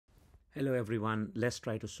Hello everyone, let's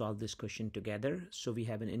try to solve this question together. So we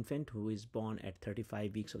have an infant who is born at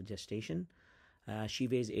 35 weeks of gestation. She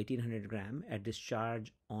weighs 1800 gram. At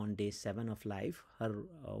discharge on day 7 of life, her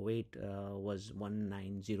weight was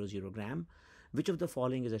 1900 gram. Which of the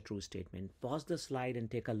following is a true statement? Pause the slide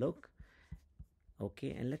and take a look.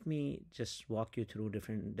 Okay, and let me just walk you through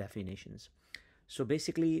different definitions. So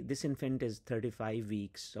basically, this infant is 35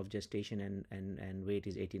 weeks of gestation and weight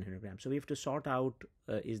is 1800 grams. So we have to sort out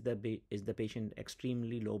is the patient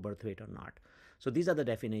extremely low birth weight or not. So these are the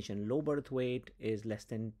definition. Low birth weight is less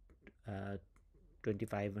than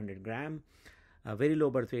 2500 gram. Very low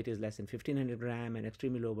birth weight is less than 1500 gram, and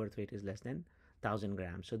extremely low birth weight is less than 1000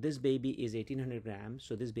 grams. So this baby is 1800 grams.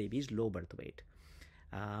 So this baby is low birth weight.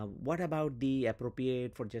 What about the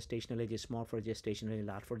appropriate for gestational age is small for gestational age,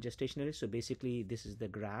 large for gestational age? So basically, this is the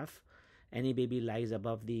graph. Any baby lies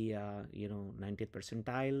above the 90th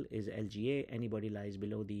percentile is LGA. Anybody lies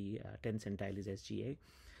below the 10th centile is SGA.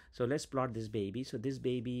 So let's plot this baby. So this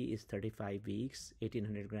baby is 35 weeks,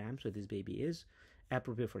 1800 grams. So this baby is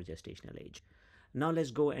appropriate for gestational age. Now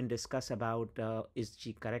let's go and discuss about is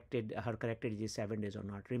she corrected, her corrected age is 7 days or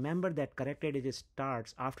not. Remember that corrected age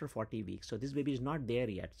starts after 40 weeks. So this baby is not there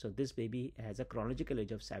yet. So this baby has a chronological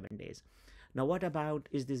age of 7 days. Now what about,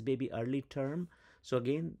 is this baby early term? So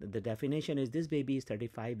again, the definition is this baby is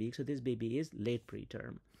 35 weeks. So this baby is late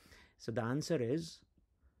preterm. So the answer is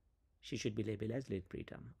she should be labeled as late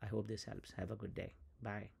preterm. I hope this helps. Have a good day.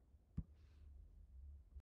 Bye.